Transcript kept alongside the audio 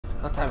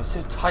God damn, it's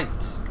so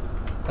tight.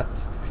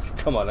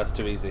 Come on, that's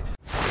too easy.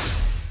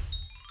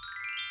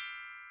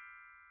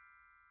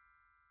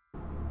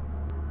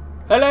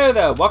 Hello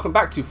there, welcome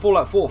back to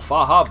Fallout 4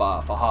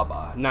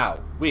 Habor. Now,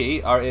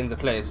 we are in the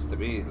place that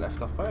we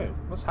left off. Oh,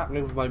 what's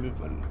happening with my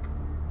movement?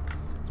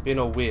 It's being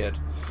all weird.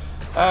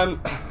 I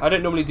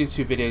don't normally do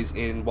 2 videos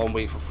in 1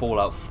 week for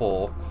Fallout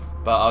 4,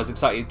 but I was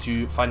excited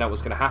to find out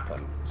what's going to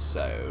happen.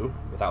 So,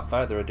 without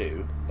further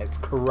ado, let's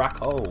crack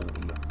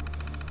on.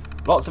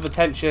 Lots of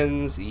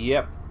attentions,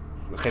 yep.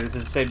 Okay, this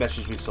is the same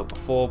message we saw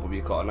before, but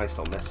we've got a nice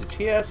little message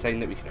here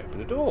saying that we can open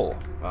the door.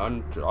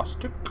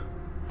 Fantastic.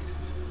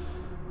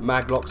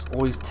 Maglocks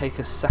always take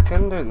a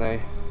second, don't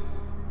they?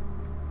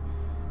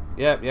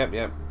 Yep.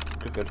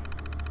 Good.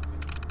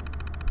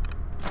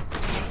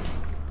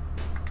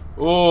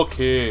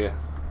 Okay.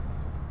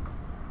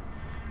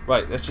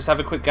 Right, let's just have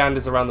a quick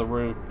ganders around the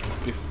room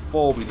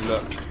before we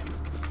look.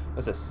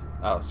 What's this?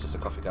 Oh, it's just a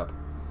coffee cup.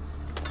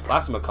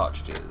 Plasma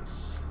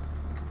cartridges.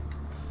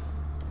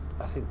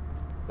 I think,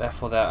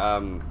 therefore,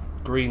 they're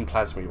green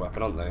plasma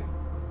weapon, aren't they?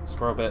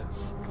 Squirrel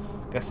bits.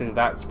 Guessing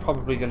that's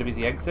probably going to be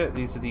the exit.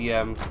 These are the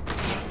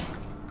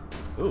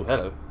Ooh,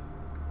 hello.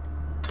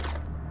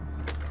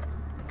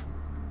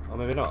 Or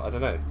maybe not. I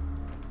don't know.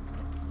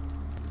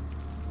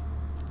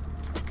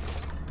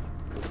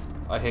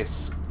 I hear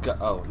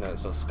oh no,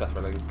 it's not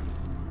scuffling.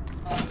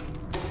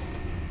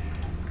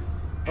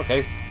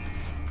 Okay.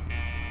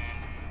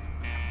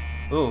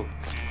 Ooh.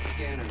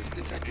 Scanners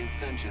detecting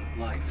sentient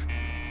life.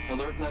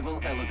 Alert level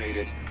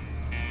elevated.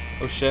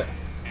 Oh shit.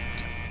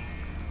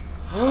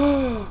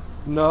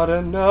 Not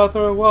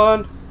another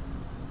one.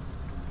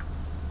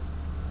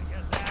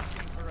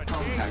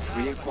 Contact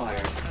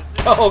reacquired.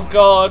 Oh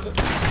god.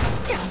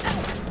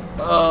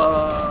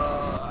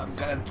 I'm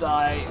gonna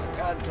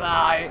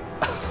die.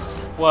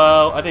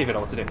 Well, I don't even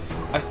know what to do.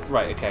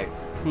 Right, okay.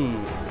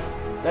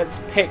 Let's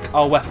pick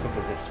our weapon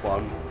with this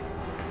one.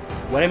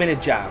 When I'm in a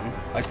jam,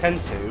 I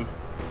tend to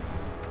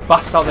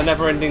bust out the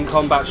never-ending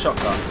combat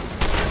shotgun.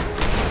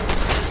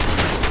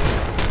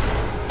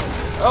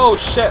 Oh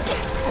shit.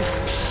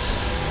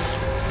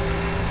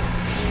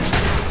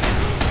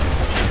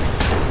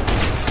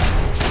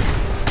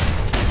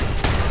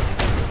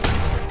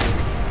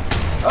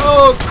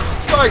 Oh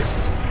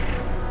Christ!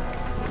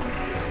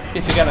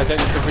 If again, I don't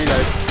need to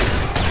reload.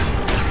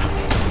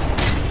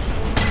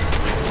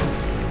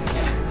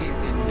 Death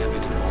is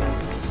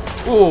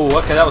inevitable. Ooh,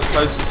 okay, that was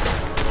close.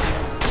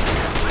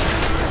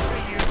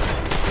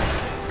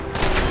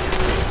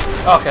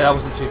 Okay, that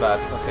wasn't too bad.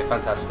 Okay,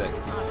 fantastic.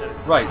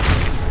 Right.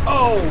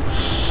 Oh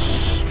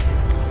shh.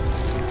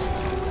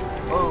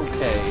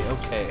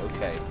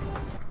 Okay.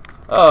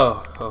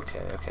 Oh,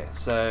 okay.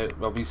 So,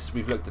 well,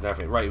 we've looked at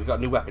everything. Right, we've got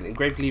a new weapon.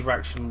 Engraved lever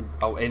action.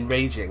 Oh,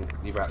 enraging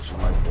lever action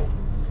rifle.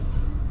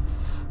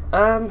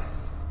 But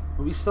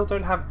we still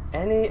don't have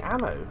any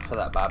ammo for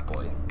that bad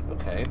boy.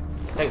 Okay.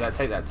 Take that.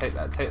 Take it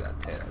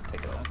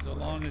off. Not so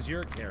long as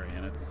you're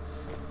carrying it.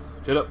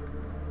 Shut up.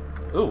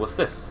 Ooh, what's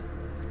this?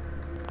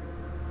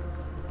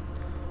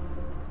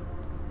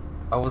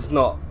 I was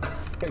not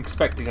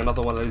expecting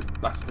another one of those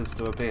bastards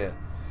to appear.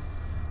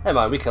 Never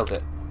mind, we killed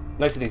it.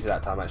 Nice and easy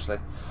that time, actually.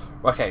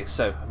 Okay,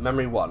 so,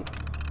 memory 1.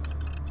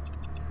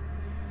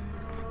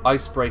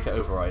 Icebreaker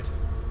override.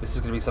 This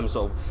is going to be some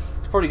sort of...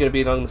 It's probably going to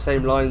be along the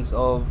same lines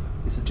of...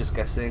 This is just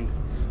guessing.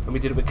 When we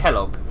did it with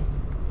Kellogg.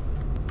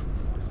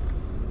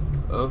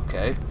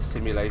 Okay,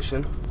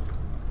 simulation.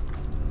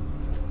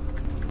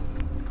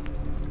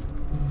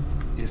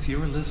 If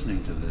you're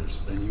listening to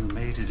this, then you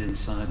made it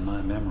inside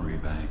my memory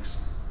banks.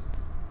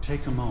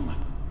 Take a moment.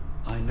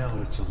 I know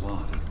it's a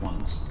lot at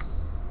once.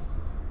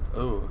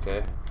 Oh,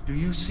 okay. Do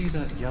you see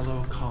that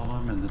yellow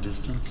column in the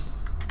distance?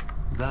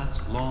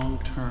 That's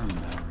long-term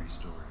memory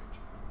storage.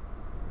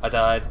 I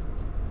died.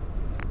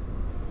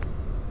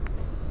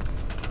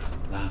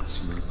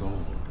 That's your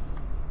goal.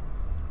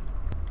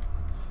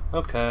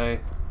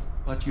 Okay.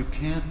 But you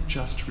can't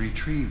just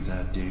retrieve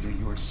that data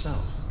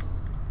yourself.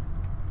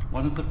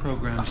 One of the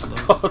programs For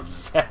God's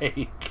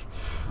sake.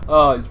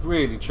 Oh, it's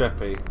really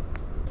trippy.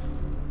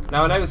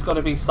 Now I know it's got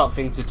to be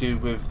something to do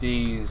with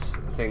these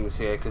things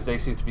here, because they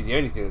seem to be the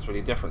only thing that's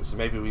really different, so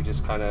maybe we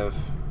just kind of...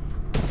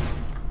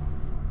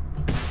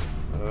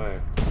 I don't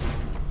know.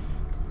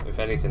 If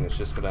anything, it's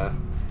just gonna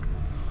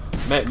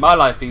make my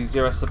life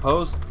easier, I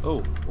suppose.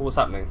 Oh, what was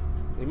happening?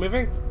 Are they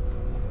moving?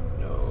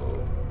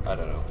 No, I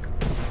don't know.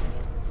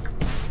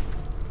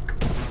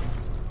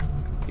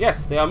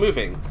 Yes, they are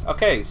moving.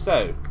 Okay,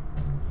 so...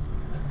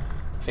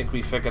 I think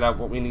we figured out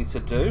what we need to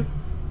do.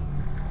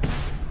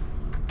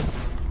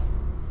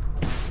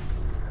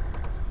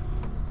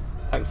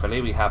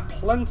 Thankfully, we have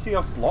plenty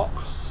of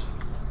blocks.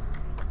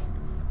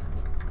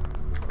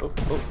 Oh,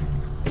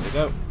 here we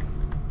go.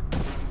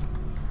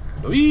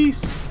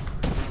 Luis!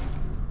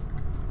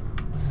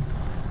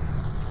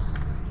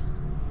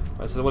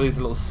 Right, so what are these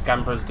little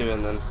scampers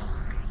doing then?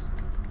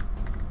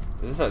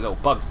 These are like little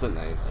bugs, don't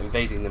they?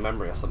 Invading the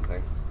memory or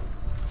something.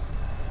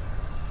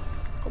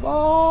 Come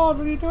on,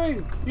 what are you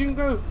doing? You can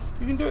go.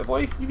 You can do it,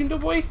 boy. You can do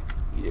it, boy.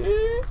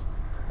 Yeah.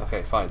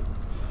 Okay, fine.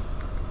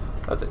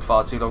 That took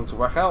far too long to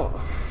work out.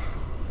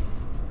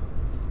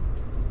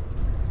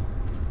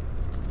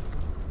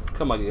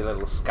 Come on, you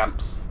little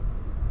scamps.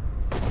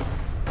 Do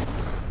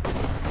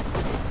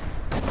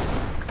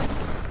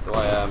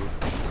I,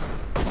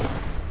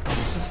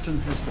 The system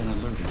has been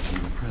alerted to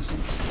your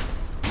presence.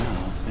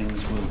 Now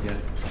things will get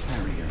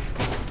hairier.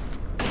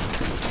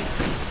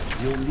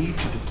 You'll need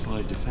to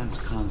deploy defense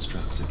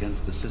constructs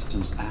against the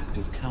system's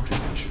active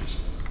countermeasures.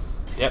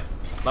 Yep,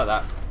 like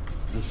that.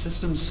 The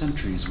system's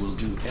sentries will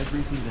do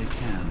everything they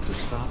can to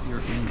stop your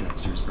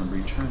indexers from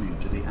returning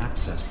to the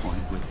access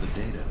point with the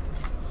data.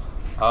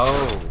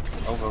 Oh,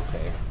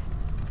 okay.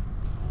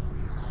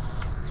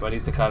 So I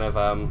need to kind of,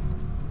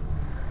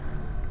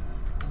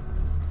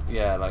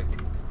 yeah, like...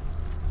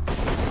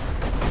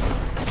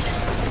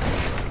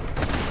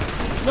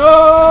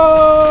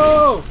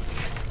 No!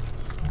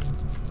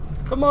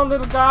 Come on,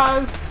 little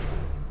guys!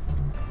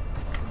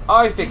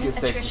 I think it's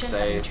safe to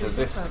say that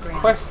this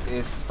quest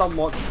is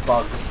somewhat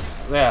bugged.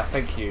 There,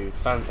 thank you.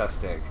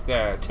 Fantastic.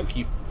 There, it took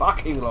you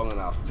fucking long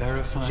enough.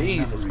 Verify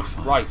Jesus memory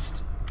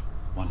Christ.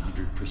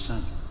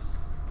 100%.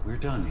 We're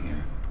done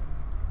here.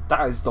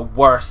 That is the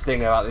worst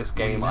thing about this We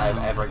game now I've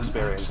ever have an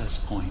experienced.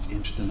 access point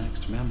into the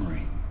next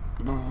memory.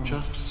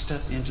 Just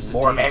step into the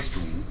More data events.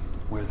 stream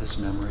where this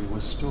memory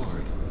was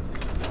stored.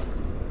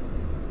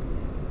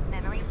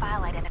 Memory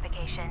file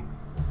identification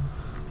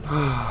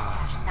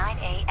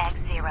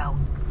 9AX0.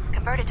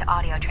 Converted to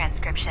audio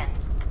transcription.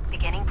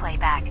 Beginning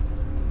playback.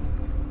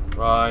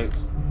 Right.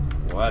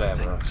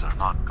 Whatever. Things are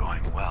not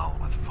going well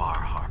with Far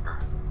Harbor.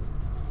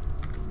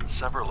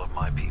 Several of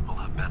my people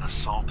have been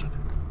assaulted,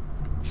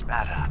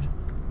 spat at,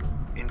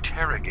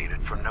 interrogated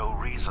for no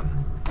reason.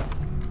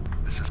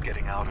 This is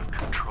getting out of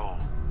control.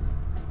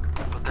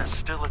 But there's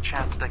still a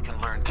chance they can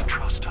learn to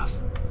trust us.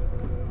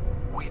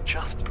 We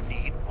just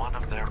need one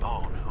of their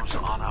own who's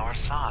on our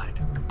side.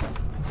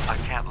 I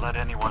can't let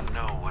anyone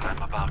know what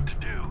I'm about to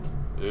do.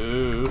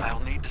 Ooh. I'll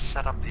need to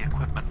set up the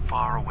equipment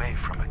far away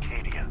from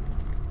Acadia.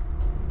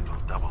 It'll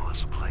double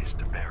as a place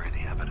to bury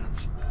the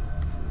evidence.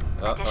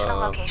 Additional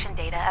location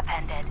data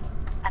appended.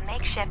 A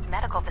makeshift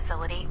medical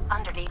facility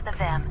underneath the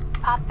VIM.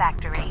 Pop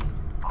factory.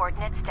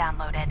 Coordinates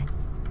downloaded.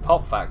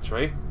 Pulp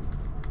factory.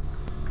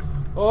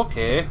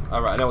 Okay.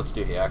 Alright, I know what to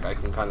do here. I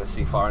can kind of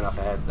see far enough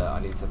ahead that I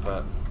need to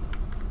put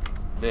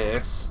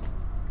this.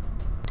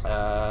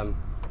 That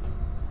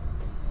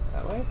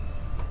way?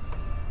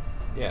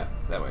 Yeah,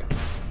 that way.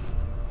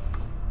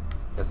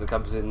 Guess it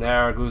comes in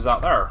there, goes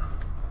out there.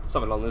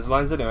 Something along those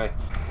lines anyway.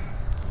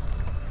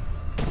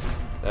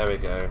 There we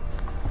go.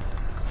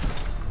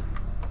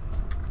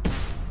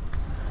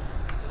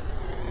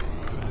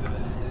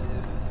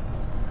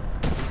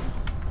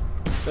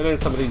 Fill in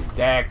some of these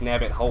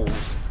dag-nabbit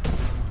holes.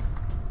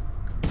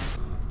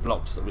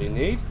 Blocks that we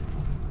need.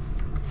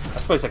 I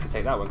suppose I could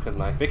take that one,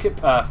 couldn't I? Make it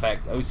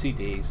perfect.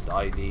 OCD,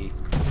 styly.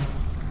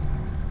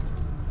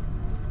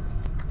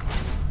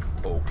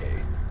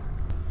 Okay.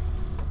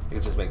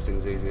 It just makes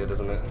things easier,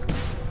 doesn't it?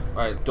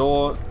 Right,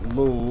 don't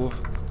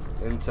move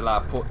until I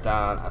put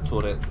down a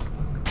turret.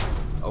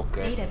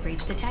 Okay. Data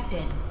breach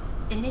detected.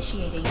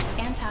 Initiating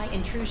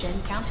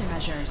anti-intrusion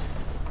countermeasures.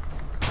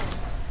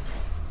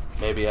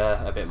 Maybe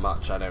a bit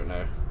much, I don't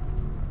know.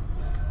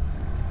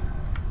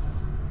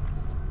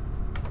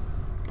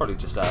 Probably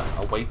just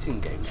a waiting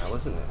game now,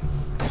 isn't it?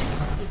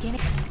 Beginning.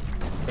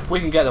 If we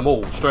can get them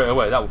all straight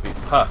away, that would be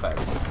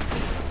perfect.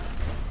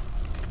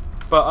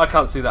 But I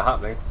can't see that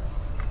happening.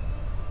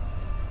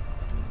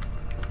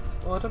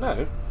 Well, I don't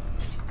know.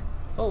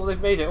 Oh,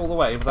 they've made it all the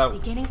way without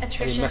Beginning any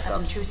attrition of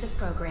mess-ups. intrusive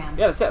program.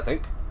 Yeah, that's it, I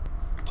think.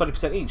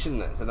 20% each, isn't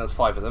it? So that's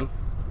 5 of them.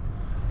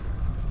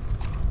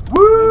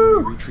 Woo!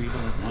 Memory retrieval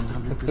at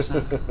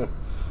 100%.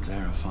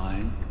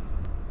 Verifying.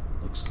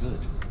 Looks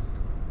good.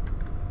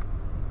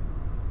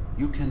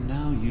 You can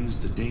now use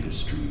the data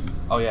stream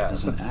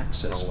as an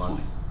access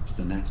point to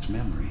the next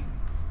memory.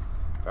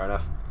 Fair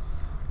enough.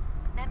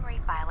 Memory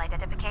file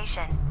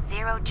identification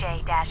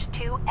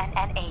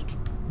 0J-2NN8.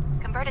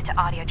 Converted to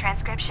audio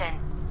transcription.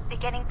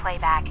 Beginning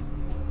playback.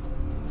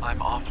 I'm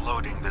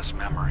offloading this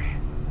memory.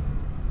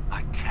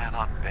 I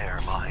cannot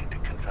bear lying to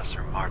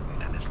Confessor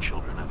Martin and his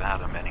children of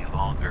Adam any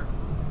longer.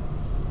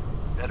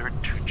 Better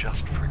to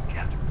just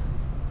forget.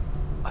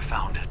 I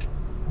found it.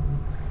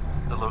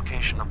 The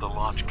location of the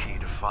launch key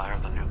to fire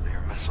the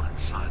nuclear missile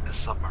inside the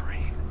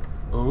submarine.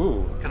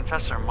 Ooh.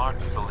 Confessor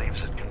Martin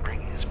believes it can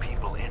bring his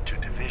people into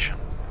division.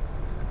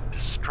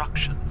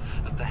 Destruction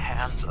at the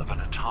hands of an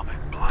atomic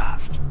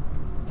blast.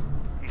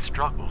 He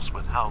struggles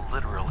with how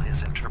literal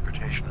his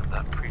interpretation of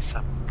that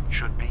precept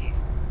should be.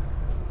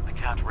 I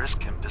can't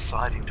risk him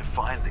deciding to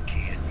find the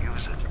key and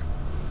use it.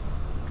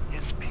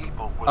 His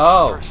people were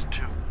the first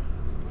to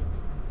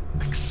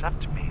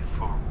accept me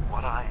for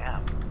what I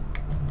am.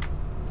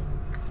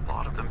 The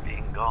thought of them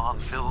being gone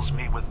fills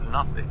me with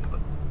nothing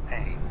but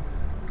pain.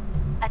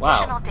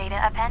 Additional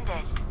data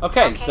appended.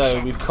 Okay,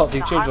 so we've got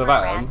the children of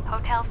Adam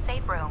Hotel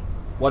safe room.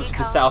 wanted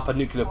to set up a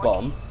nuclear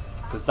bomb,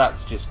 because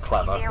that's just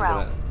clever,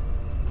 isn't it?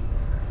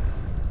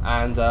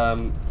 And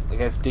I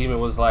guess Demon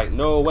was like,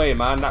 no way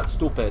man, that's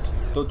stupid.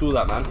 Don't do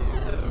that, man.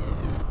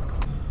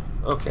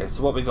 Okay,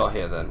 so what we got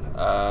here then?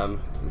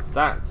 Is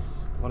that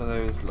one of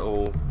those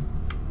little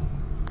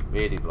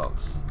weirdy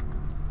blocks?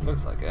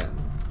 Looks like it.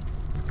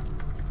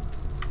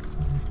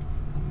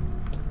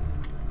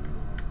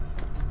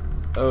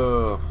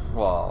 Oh,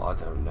 well, I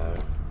don't know.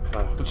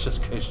 I'll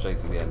just go straight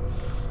to the end.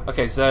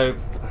 Okay, so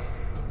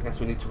I guess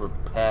we need to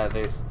repair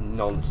this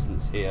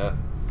nonsense here.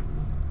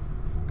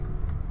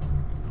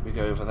 We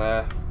go over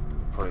there.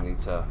 Probably need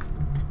to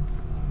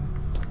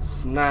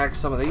snag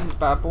some of these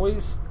bad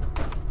boys.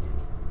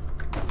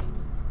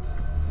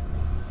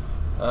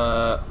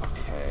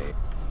 Okay.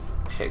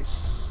 Okay,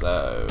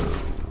 so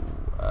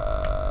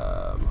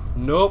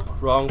nope,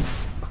 wrong.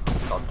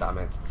 God damn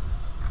it.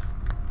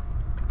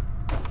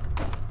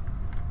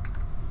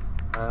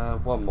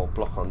 One more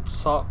block on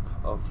top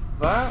of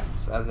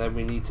that, and then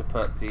we need to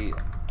put the...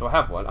 Do I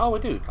have one? Oh, I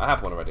do. I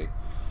have one already.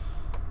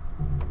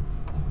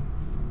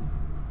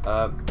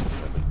 There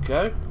we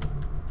go.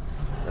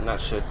 And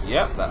that should...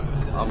 Yep, that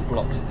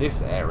unblocks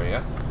this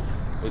area,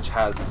 which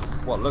has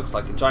what looks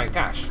like a giant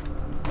gash.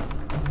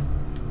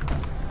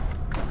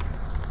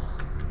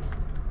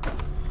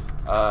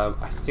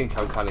 I think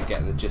I'm kind of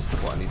getting the gist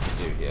of what I need to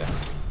do here.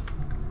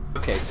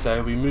 Okay,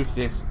 so we move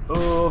this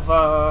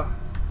over,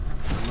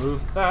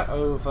 move that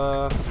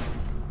over,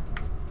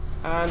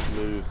 and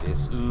move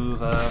this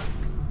over.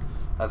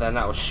 And then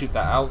that will shoot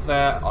that out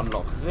there,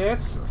 unlock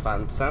this.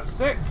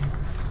 Fantastic.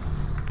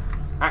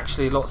 It's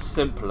actually a lot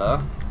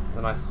simpler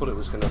than I thought it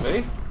was going to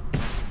be.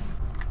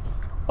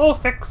 All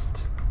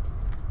fixed.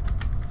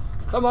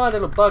 Come on,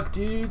 little bug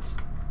dudes.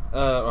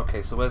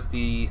 Okay, so where's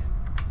the...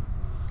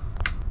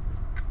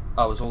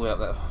 Oh, it's all the way up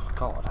there. Oh,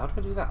 God, how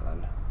do I do that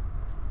then?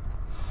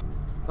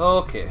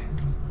 Okay.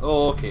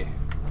 Okay.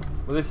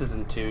 Well, this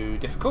isn't too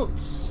difficult.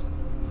 It's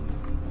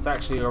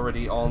actually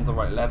already on the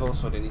right level,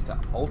 so I don't need to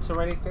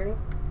alter anything.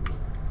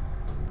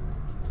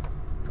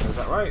 Is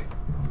that right?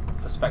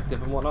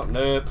 Perspective and whatnot?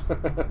 Nope.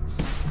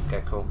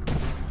 Okay, cool.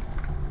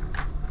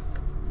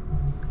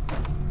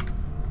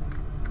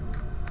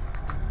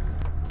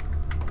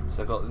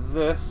 So I got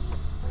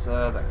this.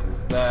 That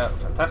goes there.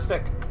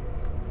 Fantastic.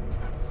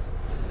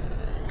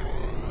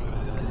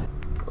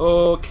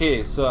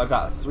 Okay, so I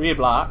got 3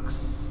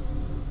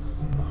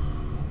 blocks.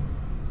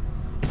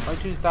 If I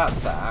do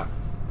that,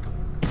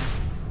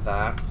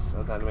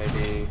 and then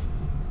maybe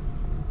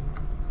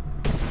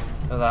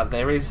that,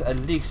 there is at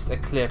least a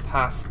clear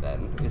path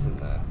then, isn't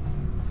there?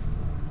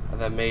 And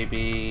then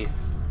maybe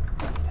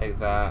take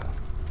that.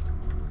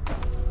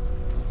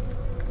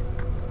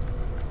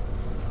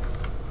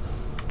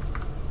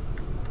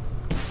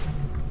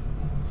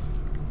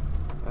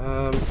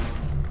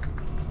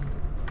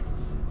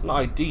 It's not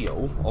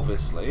ideal,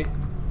 obviously.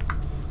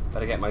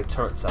 Better get my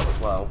turrets out as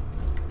well.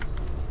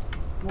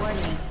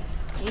 Warning.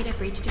 Data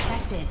breach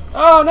detected.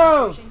 Oh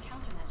no! Intrusion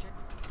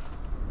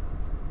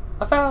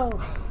I fell!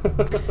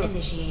 countermeasure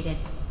initiated.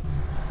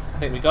 I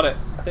think we got it.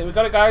 I think we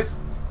got it, guys.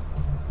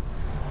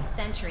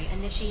 Sentry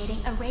initiating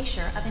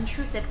erasure of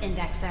intrusive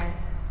indexer.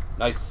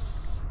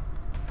 Nice.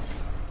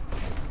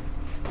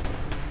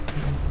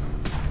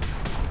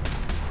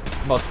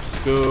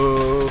 Must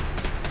go.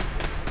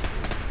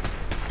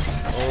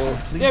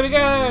 Oh, there we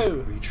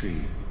go!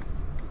 Retrieve.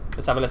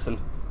 Let's have a listen.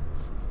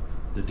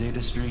 The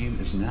data stream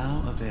is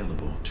now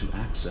available to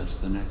access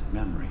the next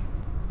memory.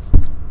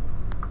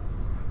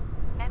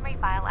 Memory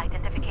file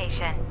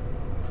identification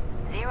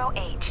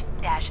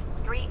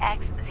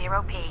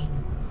 0H-3X0P.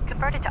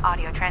 Converted to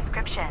audio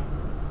transcription.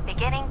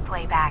 Beginning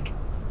playback.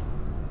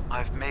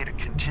 I've made a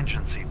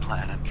contingency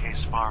plan in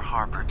case Far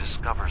Harbor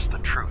discovers the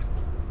truth,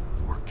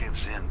 or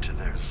gives in to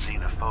their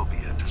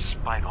xenophobia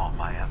despite all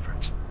my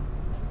efforts.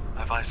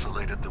 I've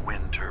isolated the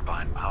wind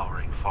turbine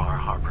powering Far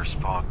Harbor's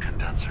fog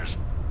condensers.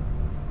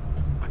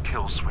 A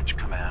kill switch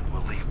command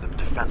will leave them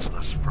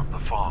defenseless from the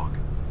fog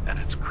and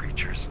its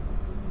creatures.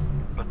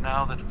 But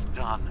now that it's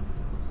done,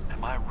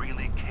 am I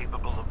really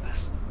capable of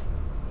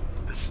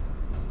this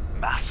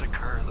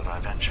massacre that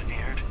I've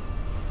engineered?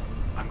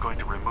 I'm going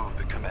to remove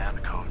the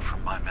command code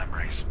from my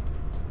memories.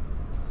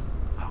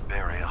 I'll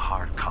bury a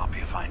hard copy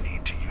if I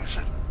need to use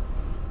it,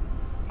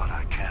 but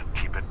I can't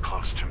keep it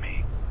close to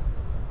me.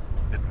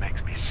 It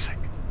makes me sick.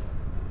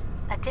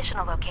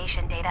 Additional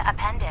location data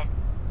appended.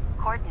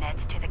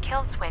 Coordinates to the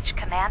kill switch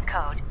command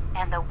code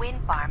and the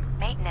wind farm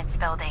maintenance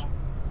building.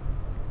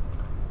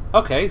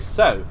 Okay,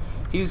 so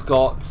he's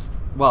got,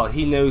 well,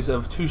 he knows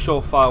of 2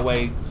 surefire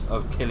ways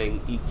of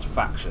killing each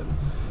faction.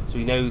 So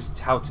he knows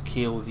how to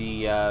kill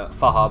the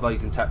Far Harbor. You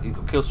can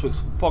kill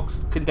switch fog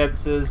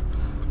condensers,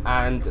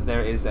 and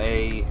there is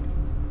a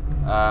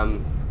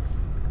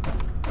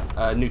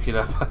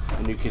nuclear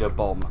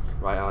bomb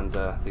right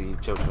under the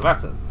Children of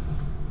Atom.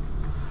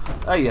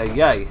 Ay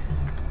ay ay.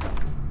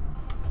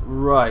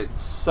 Right,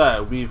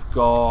 so we've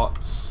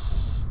got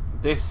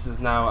this is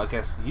now, I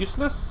guess,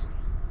 useless.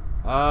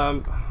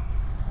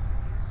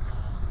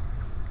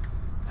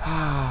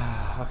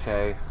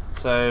 Okay,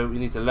 so we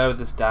need to lower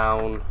this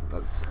down.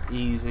 That's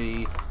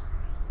easy.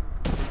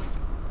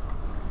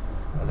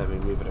 And then we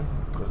move it.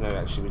 No,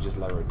 actually, we just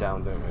lower it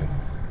down, don't we?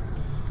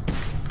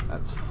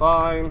 That's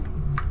fine.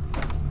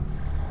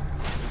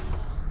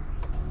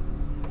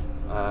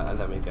 And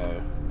then we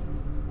go.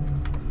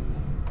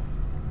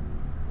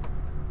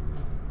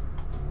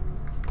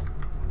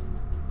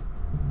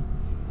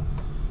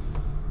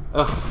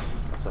 Ugh,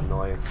 that's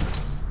annoying.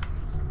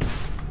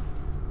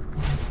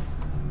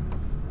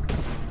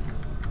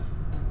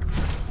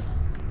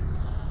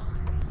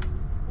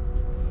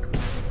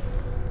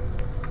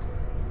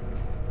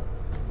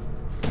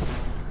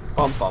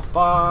 Bum, bum,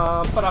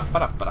 bum, ba-da,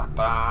 ba-da, ba-da,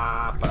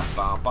 ba, ba-da,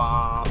 ba,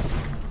 ba.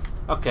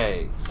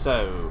 Okay,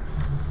 so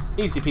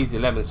easy peasy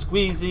lemon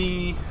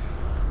squeezy.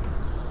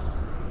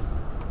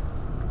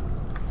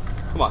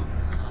 Come on.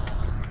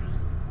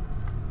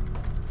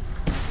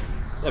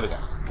 There we go.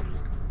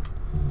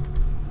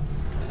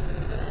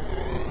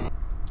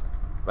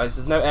 Right,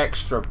 so there's no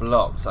extra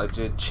blocks, I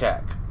did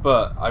check,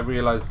 but I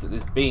realised that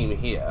this beam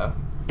here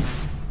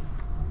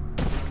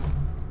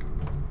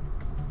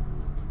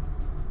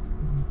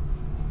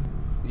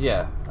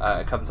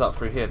it comes up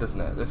through here, doesn't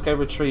it? Let's go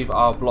retrieve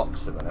our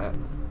blocks a minute,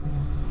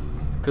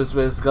 because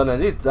we're gonna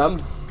need them.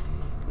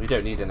 We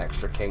don't need an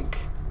extra kink.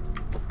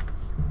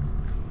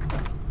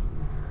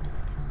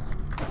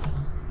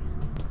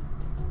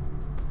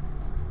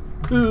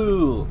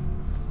 Cool.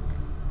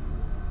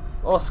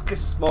 Oscar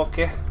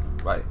Smoky.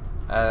 Right,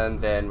 and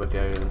then we're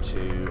going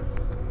to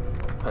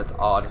put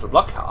our little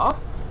block here.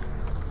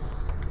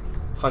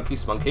 Funky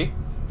Spunky.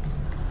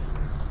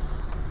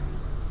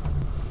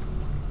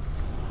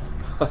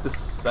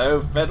 So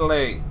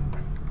fiddly.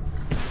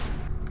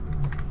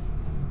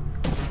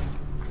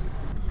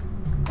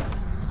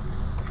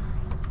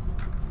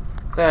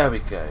 There we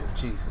go.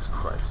 Jesus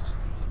Christ.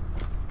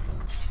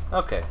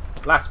 Okay,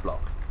 last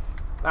block.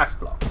 Last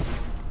block.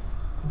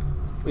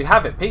 We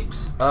have it,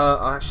 peeps.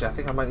 Actually, I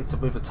think I might need to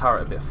move the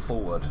turret a bit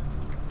forward.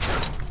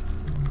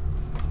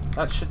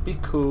 That should be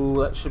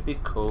cool. That should be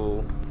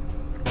cool.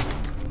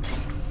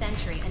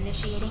 Sentry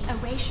initiating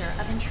erasure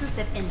of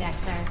intrusive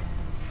indexer.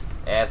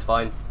 Yeah, it's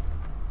fine.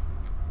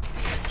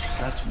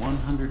 That's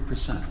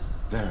 100%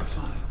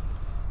 verified.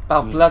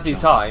 About Good bloody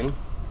job. time.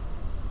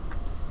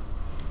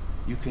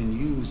 You can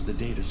use the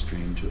data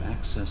stream to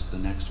access the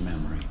next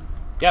memory,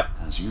 Yep.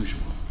 as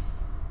usual.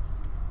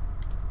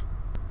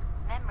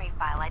 Memory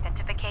file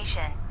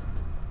identification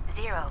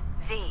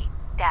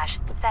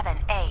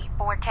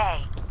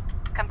 0Z-7A4K.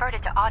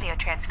 Converted to audio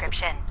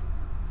transcription.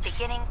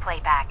 Beginning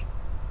playback.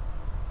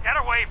 Get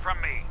away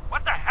from me!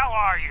 What the hell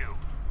are you?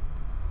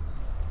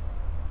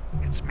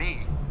 It's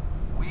me.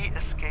 We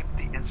escaped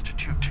the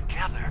Institute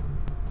together.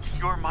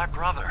 You're my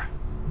brother.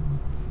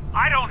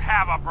 I don't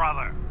have a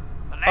brother.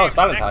 The Oh, it's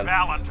name's Nick Valentine.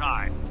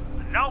 Valentine.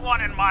 No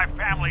one in my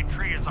family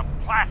tree is a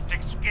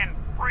plastic skin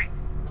freak.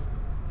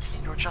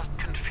 You're just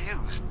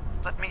confused.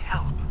 Let me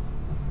help.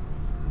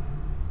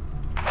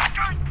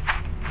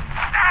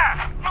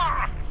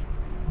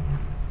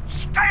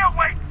 Stay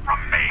away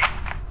from me!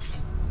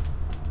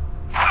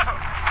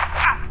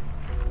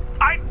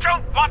 I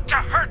don't want to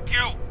hurt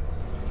you!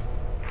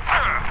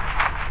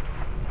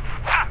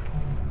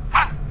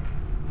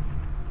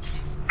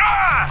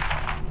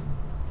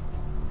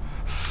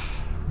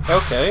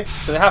 Okay,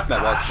 so they have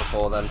met once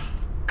before then.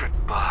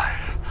 Goodbye,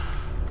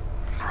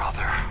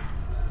 brother.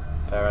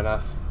 Fair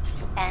enough.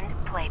 End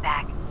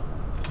playback.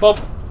 Bob.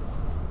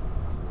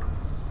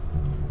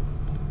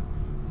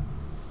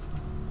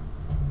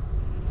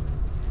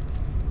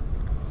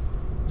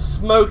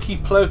 Smoky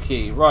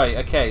Plokey. Right,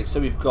 okay, so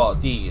we've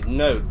got the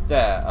note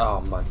there.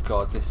 Oh my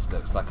god, this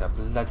looks like a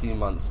bloody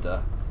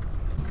monster.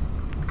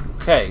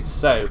 Okay,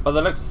 so by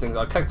the looks of things,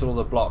 I collected all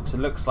the blocks. It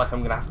looks like I'm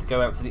going to have to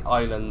go out to the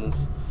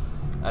islands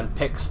and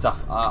pick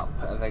stuff up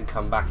and then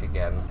come back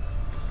again.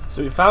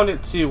 So we found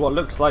it to what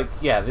looks like,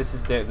 yeah, this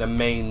is the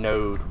main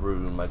node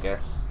room, I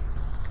guess.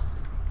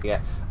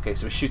 Yeah, okay,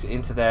 so we shoot it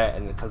into there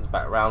and it comes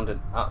back around and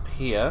up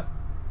here.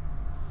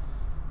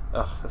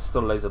 Ugh, there's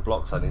still loads of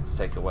blocks I need to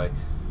take away.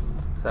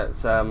 So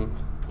let's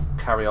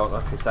carry on.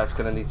 Okay, so that's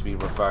going to need to be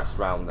reversed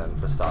round then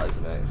for a start,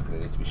 isn't it? It's going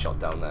to need to be shot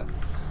down there.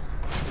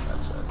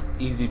 That's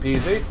easy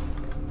peasy.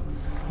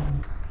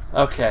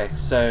 Okay,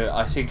 so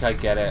I think I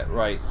get it.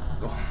 Right,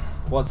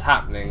 what's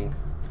happening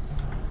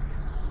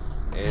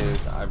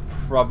is I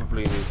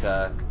probably need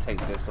to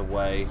take this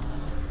away.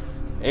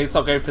 It's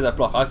not going through that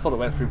block. I thought it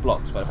went through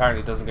blocks, but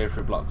apparently it doesn't go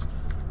through blocks.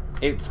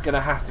 It's going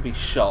to have to be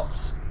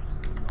shot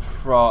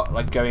from,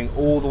 like, going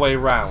all the way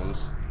around.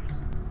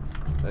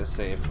 So let's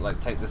see if, like,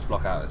 take this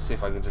block out. Let's see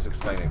if I can just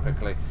explain it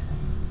quickly.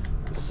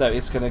 So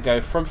it's going to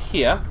go from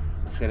here.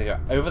 It's going to go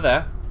over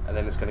there, and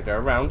then it's going to go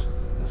around.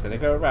 It's going to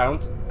go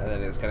around, and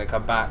then it's going to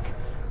come back.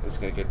 And it's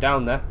going to go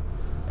down there,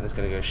 and it's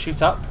going to go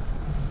shoot up,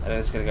 and then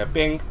it's going to go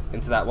bing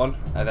into that one,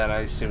 and then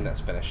I assume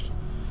that's finished.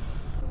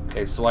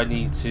 Okay, so I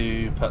need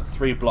to put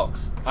 3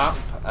 blocks up,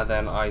 and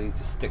then I need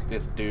to stick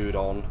this dude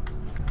on.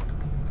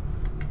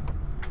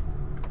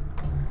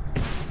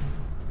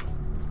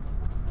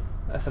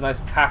 That's a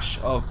nice cache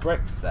of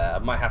bricks there. I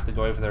might have to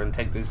go over there and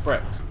take these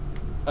bricks.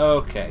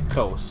 Okay,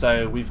 cool.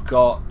 So we've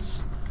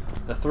got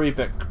the 3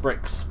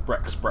 bricks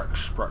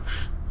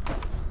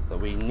that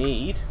we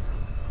need.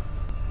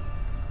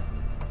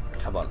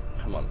 Come on,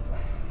 come on.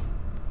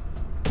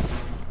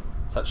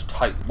 Such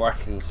tight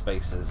working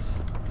spaces.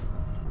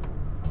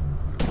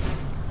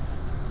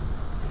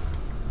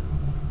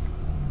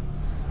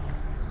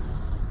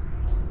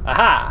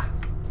 Aha!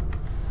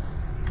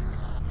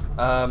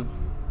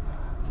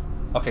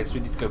 Okay, so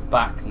we need to go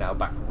back now,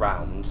 back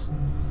round.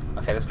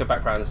 Okay, let's go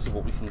back round and see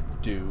what we can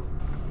do.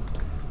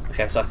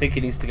 Okay, so I think he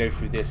needs to go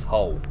through this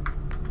hole.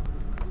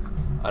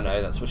 I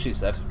know, that's what she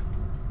said.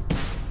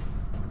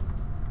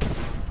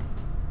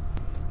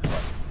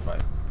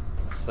 Right.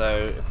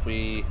 So, if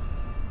we...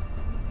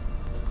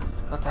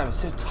 God damn, it's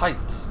so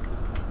tight.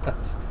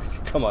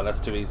 Come on, that's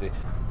too easy.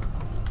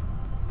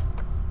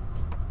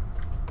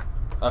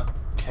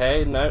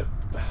 Okay, no.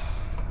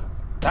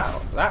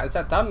 Is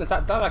that done? Is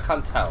that done? I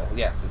can't tell.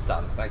 Yes, it's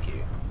done. Thank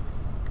you.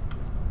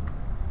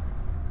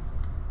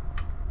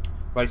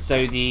 Right,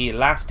 so the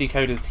last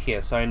decoder's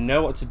here, so I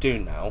know what to do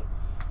now.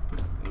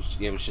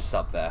 It was just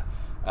up there.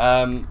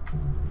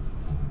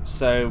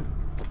 So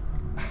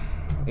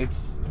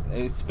it's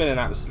been an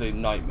absolute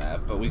nightmare,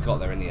 but we got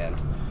there in the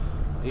end.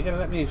 Are you gonna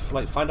let me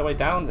like find a way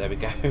down? There we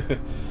go.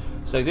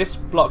 So this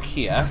block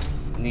here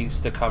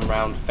needs to come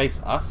round, face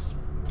us.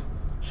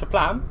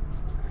 Shablam.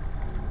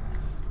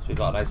 So we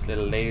got a nice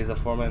little laser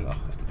forming. Oh, I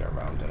have to go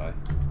around, don't I?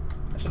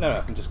 Actually, no,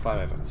 I can just climb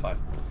over. That's fine.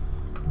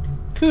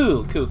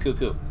 Cool, cool, cool,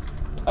 cool.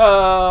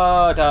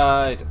 Oh, I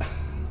died.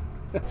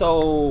 It's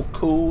all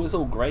cool. It's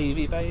all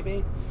gravy,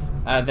 baby.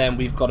 And then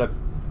we've got to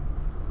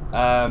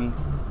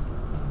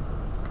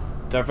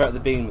divert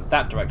the beam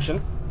that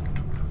direction.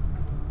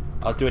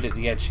 I'll do it at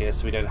the edge here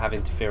so we don't have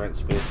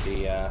interference with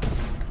the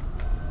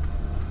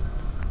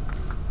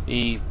what do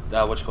you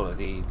call it?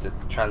 The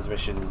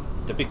transmission,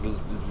 the big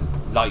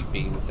light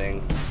beam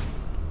thing.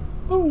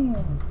 Boom.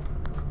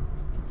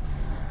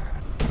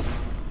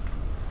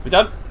 We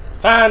done?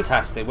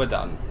 Fantastic. We're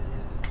done.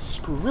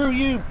 Screw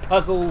you,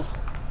 puzzles.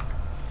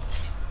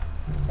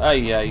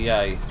 Ay, ay,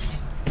 ay.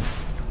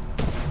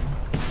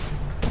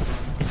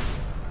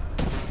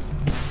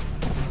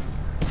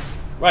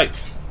 Right,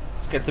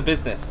 let's get to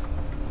business.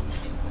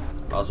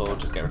 Might as well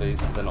just get rid of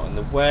these so they're not in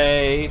the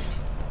way.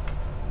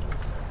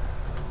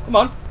 Come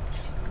on.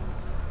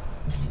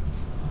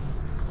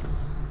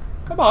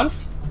 Come on.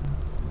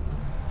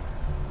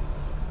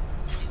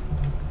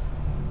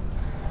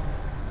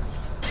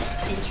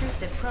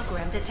 Intrusive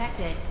program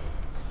detected.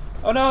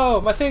 Oh no,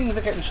 my things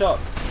are getting shot.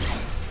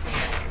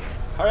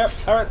 Hurry up,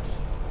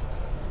 turrets.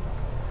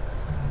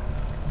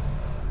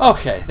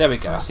 Okay, there we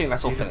go. I think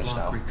that's all finished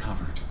now.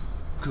 Recovered.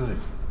 Good.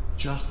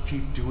 Just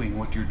keep doing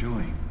what you're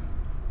doing.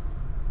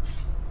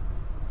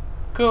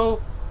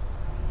 Cool.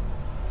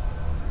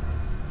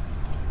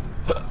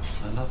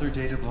 Another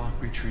data block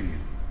retrieved.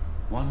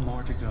 One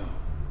more to go.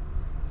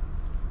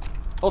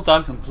 All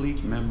done.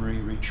 Complete memory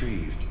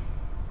retrieved.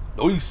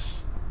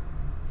 Nice.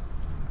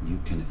 You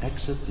can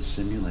exit the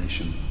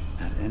simulation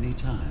at any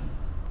time.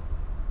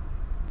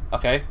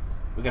 Okay,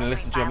 we're going to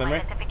listen to your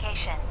memory.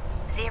 Identification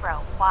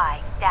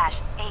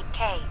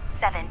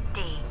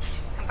 0Y-8K7D.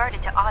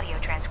 Converted to audio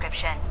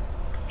transcription.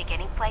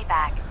 Beginning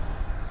playback.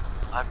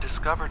 I've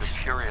discovered a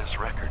curious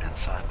record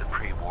inside the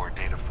pre-war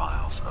data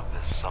files of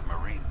this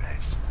submarine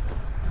base.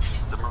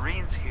 The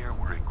Marines here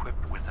were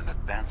equipped with an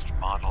advanced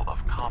model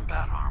of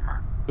combat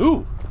armor.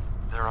 Ooh.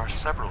 There are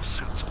several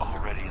suits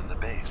already in the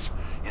base,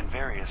 in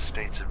various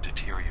states of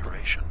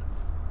deterioration.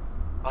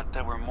 But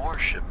there were more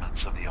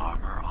shipments of the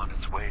armor on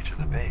its way to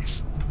the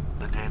base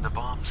the day the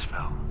bombs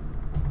fell.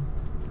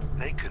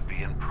 They could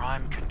be in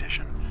prime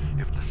condition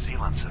if the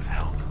sealants have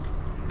held.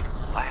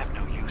 I have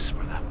no use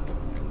for them,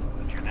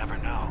 but you never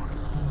know.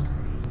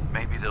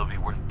 Maybe they'll be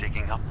worth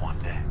digging up one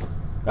day.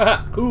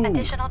 Cool.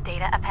 Additional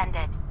data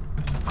appended.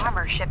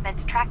 Armor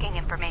shipments tracking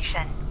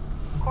information.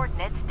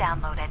 Coordinates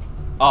downloaded.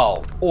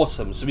 Oh,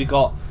 awesome. So we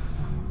got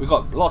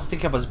lots to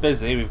keep us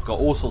busy. We've got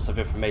all sorts of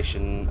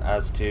information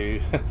as to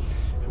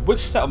which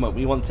settlement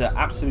we want to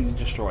absolutely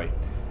destroy.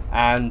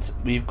 And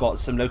we've got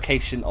some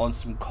location on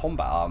some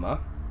combat armor,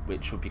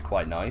 which would be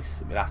quite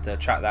nice. We'll have to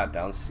track that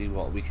down, see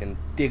what we can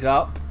dig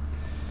up,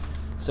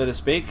 so to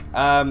speak.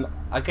 I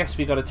guess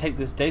we got to take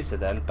this data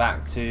then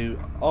back to...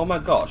 Oh my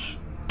gosh.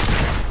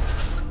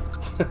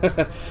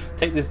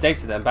 Take this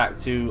data then back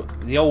to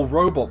the old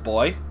robot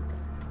boy.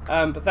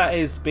 But that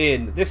has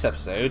been this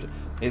episode.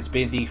 It's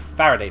been the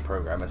Faraday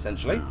program,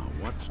 essentially.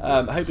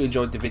 I hope you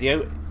enjoyed the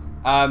video.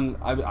 I'm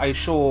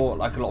sure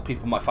like a lot of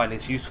people might find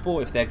this useful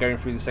if they're going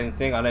through the same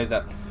thing. I know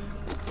that,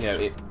 you know,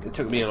 it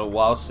took me a little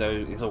while, so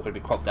it's all going to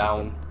be cropped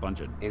down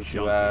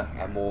into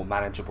a more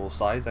manageable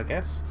size, I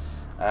guess,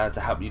 to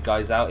help you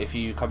guys out if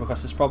you come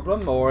across this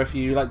problem, or if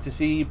you like to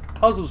see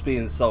puzzles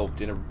being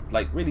solved in a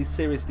like really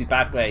seriously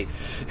bad way.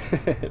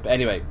 But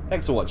anyway,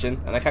 thanks for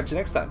watching, and I'll catch you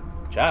next time.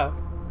 Ciao.